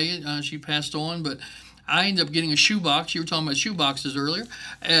around to tell you. She passed on, but I ended up getting a shoebox. You were talking about shoeboxes earlier.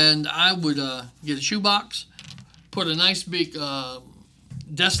 And I would get a shoebox, put a nice big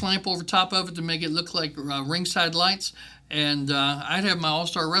desk lamp over top of it to make it look like ringside lights, and I'd have my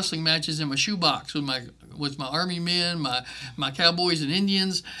all-star wrestling matches in my shoebox with my Army men, my Cowboys and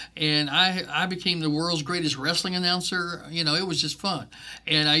Indians, and I became the world's greatest wrestling announcer. You know, it was just fun.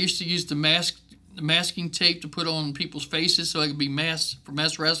 And I used to use the masking tape to put on people's faces so I could be masked for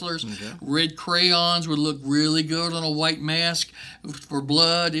masked wrestlers. Okay. Red crayons would look really good on a white mask for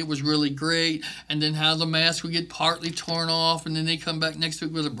blood. It was really great. And then how the mask would get partly torn off, and then they come back next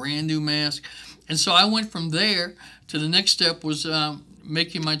week with a brand new mask. And so I went from there to the next step was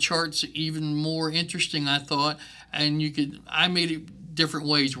making my charts even more interesting, I thought. And I made it different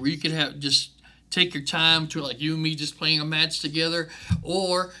ways where you could have just take your time to, like you and me just playing a match together,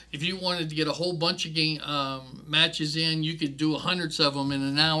 or if you wanted to get a whole bunch of matches in, you could do hundreds of them in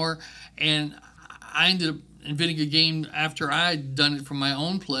an hour. And I ended up inventing a game after I'd done it for my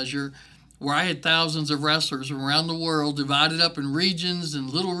own pleasure, where I had thousands of wrestlers from around the world divided up in regions and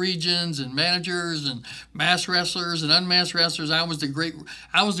little regions and managers and masked wrestlers and unmasked wrestlers. I was the great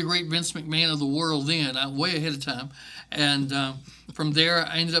Vince McMahon of the world then, way ahead of time. And from there,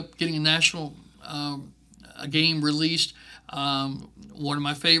 I ended up getting a national a game released. One of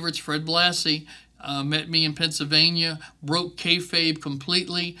my favorites, Fred Blassie, met me in Pennsylvania, broke kayfabe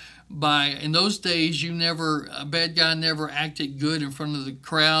completely. In those days, a bad guy never acted good in front of the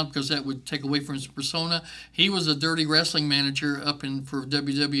crowd because that would take away from his persona. He was a dirty wrestling manager for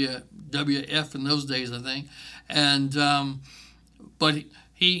WWF in those days, I think. And but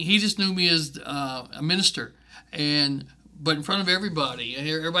he just knew me as a minister. But in front of everybody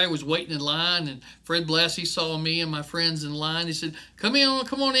was waiting in line, and Fred Blassie saw me and my friends in line. He said, come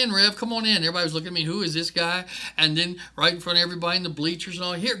on in, Rev, come on in. Everybody was looking at me, who is this guy? And then right in front of everybody in the bleachers and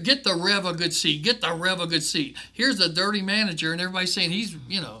all, here, get the Rev a good seat, Here's the dirty manager, and everybody's saying he's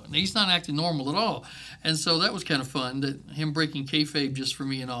not acting normal at all. And so that was kind of fun, him breaking kayfabe just for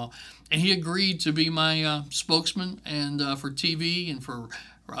me and all. And he agreed to be my spokesman and for TV and for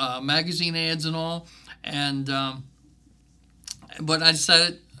magazine ads and all. And but I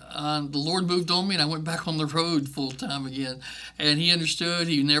decided the Lord moved on me, and I went back on the road full time again. And he understood.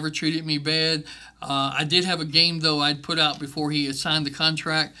 He never treated me bad. I did have a game, though, I'd put out before he had signed the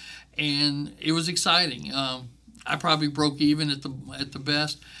contract, and it was exciting. I probably broke even at the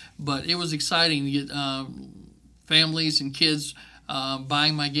best, but it was exciting to get families and kids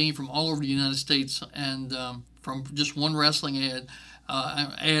buying my game from all over the United States, and from just one wrestling ad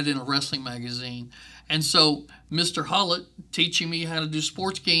in a wrestling magazine. And so Mr. Hullett teaching me how to do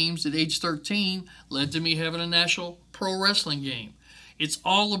sports games at age 13 led to me having a national pro wrestling game. It's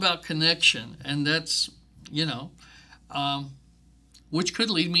all about connection, and that's, which could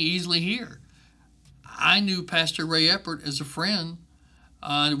lead me easily here. I knew Pastor Ray Eppert as a friend.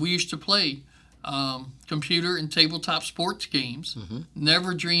 We used to play computer and tabletop sports games. Mm-hmm.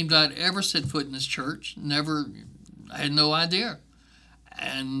 Never dreamed I'd ever set foot in this church. I had no idea.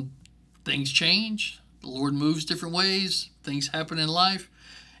 And things change. The Lord moves different ways. Things happen in life.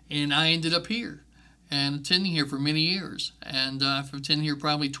 And I ended up here and attending here for many years. And I've attended here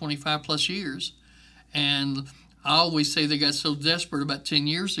probably 25 plus years. And I always say they got so desperate about 10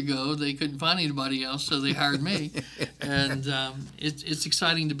 years ago, they couldn't find anybody else, so they hired me. And it's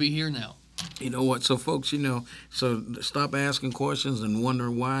exciting to be here now. You know what? So, folks, so stop asking questions and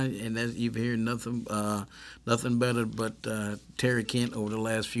wondering why, and you've heard nothing better but Terry Kent over the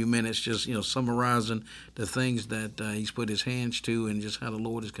last few minutes, just summarizing the things that he's put his hands to, and just how the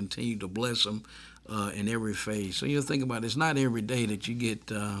Lord has continued to bless him in every phase. So think about it. It's not every day that you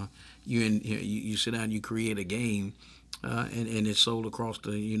get you sit down, you create a game, and it's sold across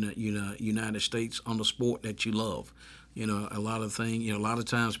the United States on the sport that you love. You know, a lot of things. You know, a lot of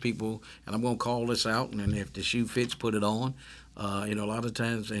times people, and I'm gonna call this out, and if the shoe fits, put it on. You know, a lot of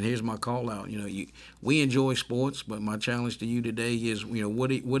times, and here's my call out. You know, we enjoy sports, but my challenge to you today is, you know,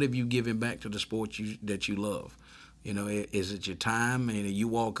 what have you given back to the sports that you love? You know, is it your time? And you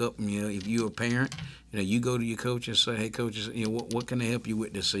walk up and, you know, if you're a parent, you know, you go to your coach and say, hey, coaches, you know, what can I help you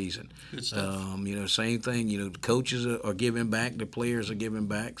with this season? Good stuff. You know, same thing. You know, the coaches are giving back, the players are giving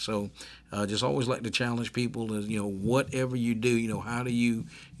back. So just always like to challenge people to, you know, whatever you do, you know, how do you,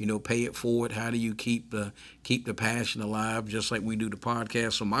 you know, pay it forward? How do you keep the passion alive, just like we do the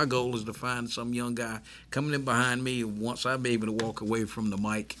podcast? So my goal is to find some young guy coming in behind me once I be able to walk away from the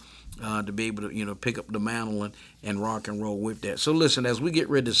mic. To be able to, you know, pick up the mantle and rock and roll with that. So listen, as we get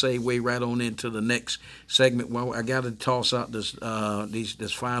ready to segue right on into the next segment, well, I got to toss out this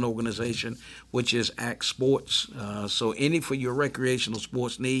fine organization, which is ACT Sports. So for your recreational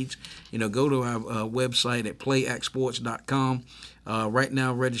sports needs, you know, go to our website at playactsports.com. Right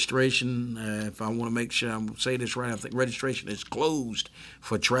now, registration, if I want to make sure I say this right, I think registration is closed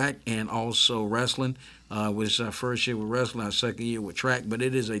for track and also wrestling. Was our first year with wrestling, our second year with track, but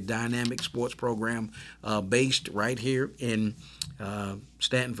it is a dynamic sports program based right here in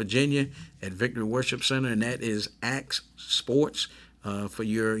Stanton, Virginia at Victory Worship Center, and that is ACT Sports for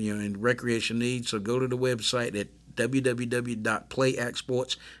your and recreation needs. So go to the website at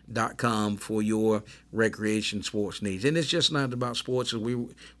www.playactsports.com for your recreation sports needs. And it's just not about sports. We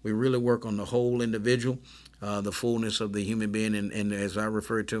really work on the whole individual, the fullness of the human being, and as I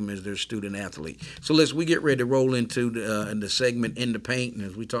refer to them as their student athlete. So we get ready to roll into the segment In the Paint, and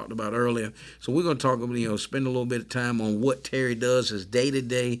as we talked about earlier. So we're going to talk, spend a little bit of time on what Terry does, his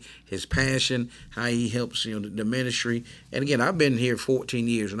day-to-day, his passion, how he helps, the ministry. And again, I've been here 14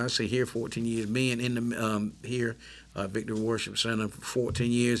 years, and I say here 14 years, being in the here Victory Worship Center for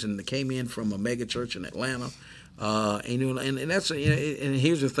 14 years, and came in from a mega church in Atlanta. And that's and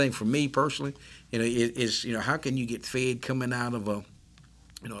here's the thing for me personally, is how can you get fed coming out of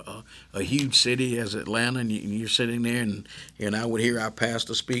a huge city as Atlanta, and you're sitting there, and I would hear our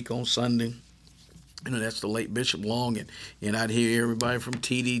pastor speak on Sunday. That's the late Bishop Long, and I'd hear everybody from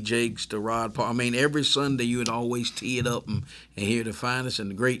T.D. Jakes to Rod Paul. I mean, every Sunday you would always tee it up and hear the finest and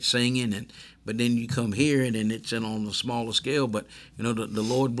the great singing, but then you come here and then it's on a smaller scale. But the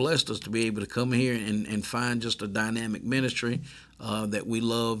Lord blessed us to be able to come here and find just a dynamic ministry that we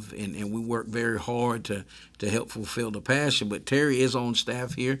love, and we work very hard to help fulfill the passion. But Terry is on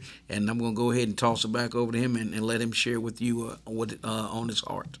staff here, and I'm going to go ahead and toss it back over to him and let him share with you what on his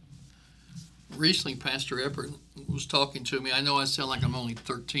heart. Recently, Pastor Eppert was talking to me. I know I sound like I'm only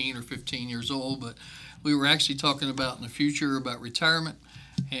 13 or 15 years old, but we were actually talking about in the future about retirement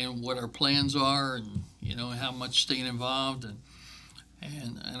and what our plans are, and how much staying involved. And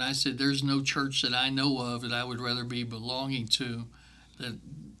I said, there's no church that I know of that I would rather be belonging to. That,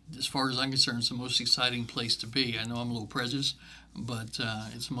 as far as I'm concerned, it's the most exciting place to be. I know I'm a little prejudiced, but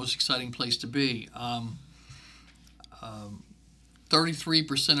it's the most exciting place to be.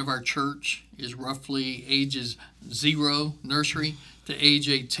 33% of our church is roughly ages 0, nursery, to age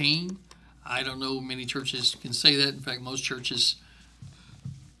 18. I don't know many churches can say that. In fact, most churches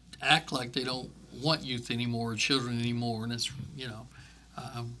act like they don't want youth anymore or children anymore. And that's,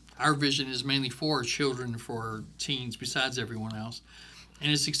 our vision is mainly for our children, for our teens, besides everyone else.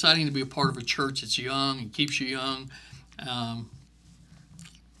 And it's exciting to be a part of a church that's young and keeps you young.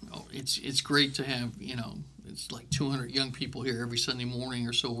 It's great to have, it's like 200 young people here every Sunday morning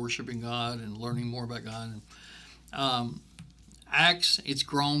or so worshiping God and learning more about God. And, Acts, it's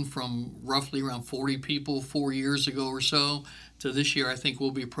grown from roughly around 40 people 4 years ago or so to this year. I think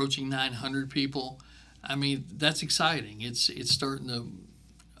we'll be approaching 900 people. I mean, that's exciting. It's starting to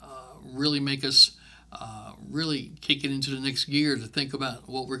really make us really kick it into the next gear to think about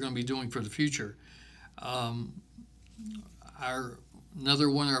what we're going to be doing for the future. Another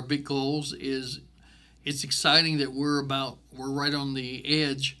one of our big goals is, it's exciting that we're right on the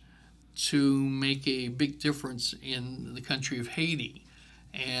edge to make a big difference in the country of Haiti,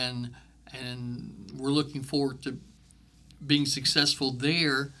 and we're looking forward to being successful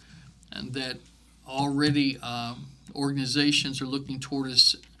there, and that already organizations are looking toward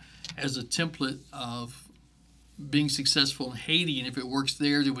us as a template of being successful in Haiti, and if it works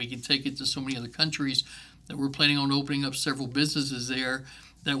there, then we can take it to so many other countries. That we're planning on opening up several businesses there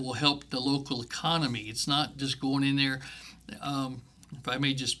that will help the local economy. It's not just going in there. If I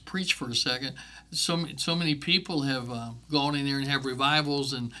may just preach for a second, so many people have gone in there and have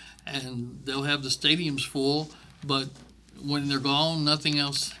revivals, and they'll have the stadiums full, but when they're gone, nothing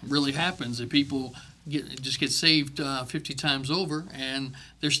else really happens. The people just get saved 50 times over, and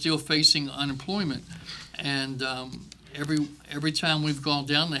they're still facing unemployment. And every time we've gone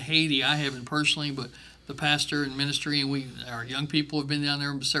down to Haiti, I haven't personally, but the pastor and ministry and our young people have been down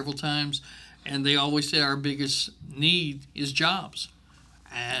there several times, and they always say our biggest need is jobs.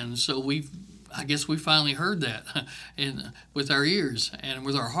 And so I guess we finally heard that with our ears and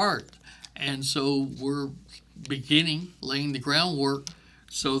with our heart. And so we're laying the groundwork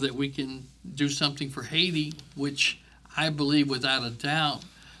so that we can do something for Haiti, which I believe without a doubt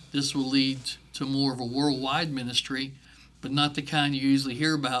this will lead to more of a worldwide ministry, but not the kind you usually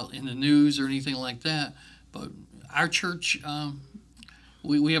hear about in the news or anything like that. But our church,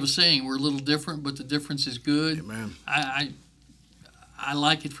 we have a saying, we're a little different, but the difference is good. Amen. I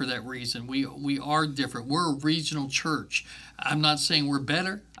like it for that reason. We are different. We're a regional church. I'm not saying we're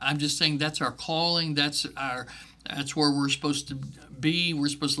better. I'm just saying that's our calling. That's where we're supposed to be. We're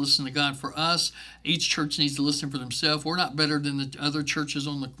supposed to listen to God for us. Each church needs to listen for themselves. We're not better than the other churches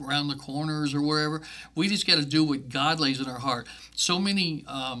around the corners or wherever. We just got to do what God lays in our heart. So many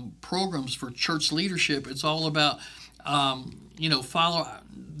programs for church leadership, it's all about, follow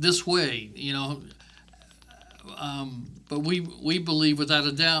this way, but we believe without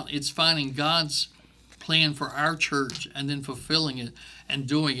a doubt it's finding God's plan for our church and then fulfilling it and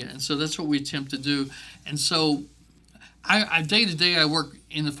doing it. And so that's what we attempt to do. And so I day to day I work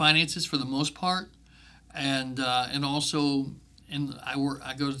in the finances for the most part, and also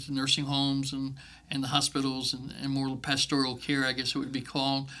I go to nursing homes and the hospitals and more pastoral care, I guess it would be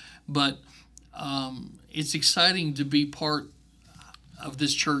called. But it's exciting to be part of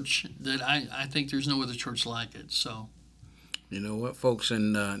this church that I think there's no other church like it. So, you know what, folks,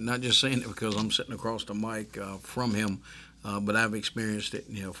 and not just saying it because I'm sitting across the mic from him, but I've experienced it,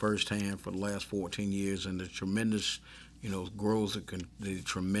 firsthand for the last 14 years, and the tremendous, growth, the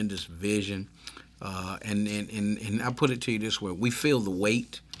tremendous vision, and I put it to you this way: we feel the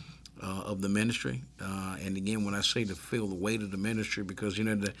weight of the ministry, and again, when I say to feel the weight of the ministry, because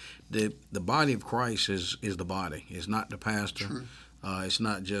the body of Christ is the body. It's not the pastor. True. It's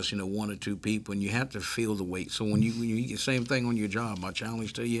not just one or two people, and you have to feel the weight. So when you get same thing on your job, my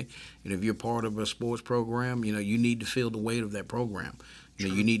challenge to you, if you're part of a sports program, you need to feel the weight of that program.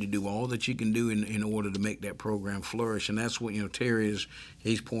 You need to do all that you can do in order to make that program flourish, and that's what Terry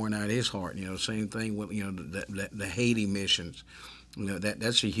he's pouring out his heart. Same thing with the Haiti missions.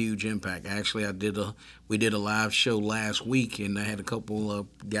 That's a huge impact. Actually, we did a live show last week, and I had a couple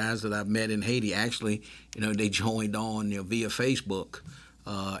of guys that I've met in Haiti. Actually, they joined on via Facebook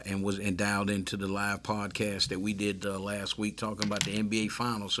and dialed into the live podcast that we did last week talking about the NBA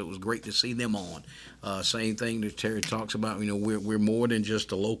Finals. So it was great to see them on. Same thing that Terry talks about. We're more than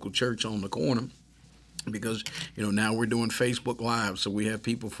just a local church on the corner, because now we're doing Facebook Live, so we have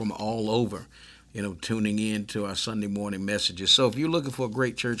people from all over tuning in to our Sunday morning messages. So if you're looking for a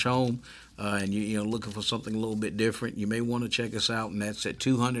great church home and you're looking for something a little bit different, you may want to check us out, and that's at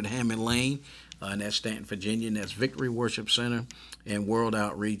 200 Hammond Lane, and that's Stanton, Virginia, and that's Victory Worship Center and World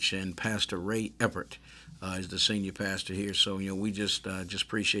Outreach, and Pastor Ray Eppert is the senior pastor here. So, we just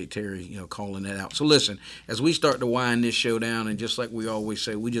appreciate Terry, calling that out. So listen, as we start to wind this show down, and just like we always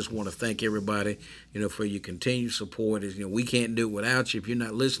say, we just want to thank everybody, for your continued support. We can't do it without you. If you're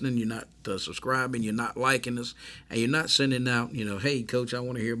not listening, you're not subscribing, you're not liking us, and you're not sending out, hey, Coach, I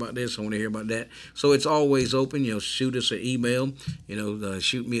want to hear about this, I want to hear about that. So it's always open. Shoot us an email,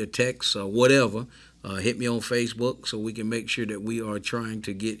 shoot me a text, whatever. Hit me on Facebook so we can make sure that we are trying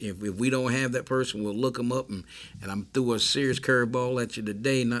to get, if we don't have that person, we'll look them up. And I'm threw a serious curveball at you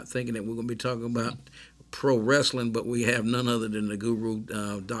today, not thinking that we're going to be talking about pro wrestling, but we have none other than the guru,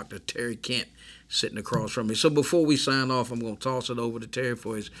 Dr. Terry Kent, sitting across from me. So before we sign off, I'm going to toss it over to Terry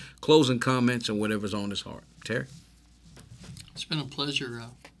for his closing comments and whatever's on his heart. Terry? It's been a pleasure,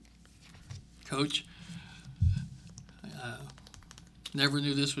 Coach. Never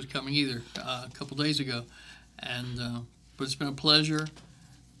knew this was coming either a couple days ago, but it's been a pleasure,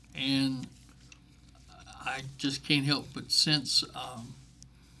 and I just can't help but sense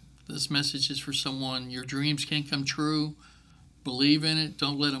this message is for someone. Your dreams can come true. Believe in it.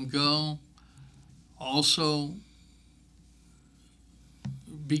 Don't let them go. Also,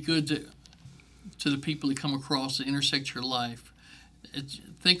 be good to the people that come across that intersect your life.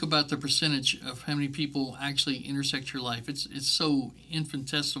 Think about the percentage of how many people actually intersect your life. It's so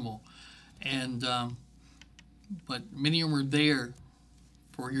infinitesimal, and but many of them are there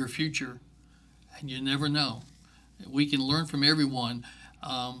for your future, and you never know. We can learn from everyone.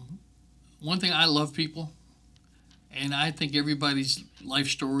 One thing, I love people, and I think everybody's life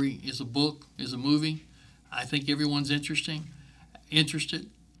story is a book, is a movie. I think everyone's interesting,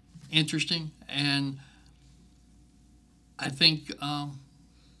 and I think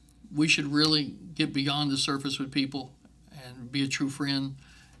we should really get beyond the surface with people and be a true friend,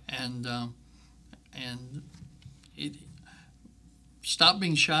 and stop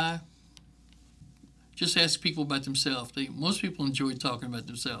being shy. Just ask people about themselves. Most people enjoy talking about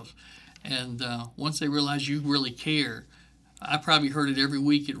themselves, and once they realize you really care, I probably heard it every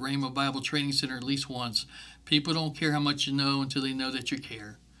week at Rhema Bible Training Center at least once. People don't care how much you know until they know that you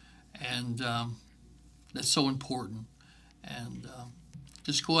care, and that's so important. And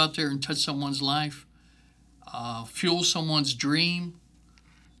just go out there and touch someone's life, fuel someone's dream,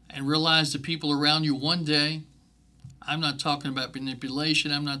 and realize the people around you one day. I'm not talking about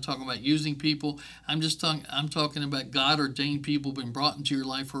manipulation. I'm not talking about using people. I'm talking about God ordained people been brought into your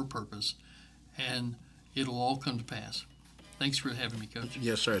life for a purpose, and it'll all come to pass. Thanks for having me, Coach.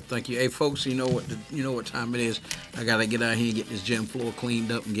 Yes, sir. Thank you. Hey, folks, you know what time it is. I got to get out here and get this gym floor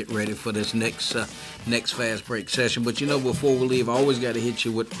cleaned up and get ready for this next fast break session. But, before we leave, I always got to hit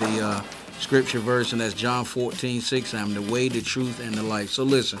you with the scripture verse, and that's John 14:6. I'm the way, the truth, and the life. So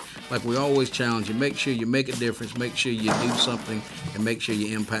listen, like we always challenge you, make sure you make a difference, make sure you do something, and make sure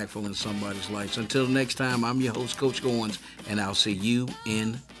you're impactful in somebody's life. So until next time, I'm your host, Coach Goins, and I'll see you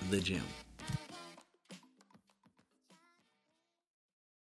in the gym.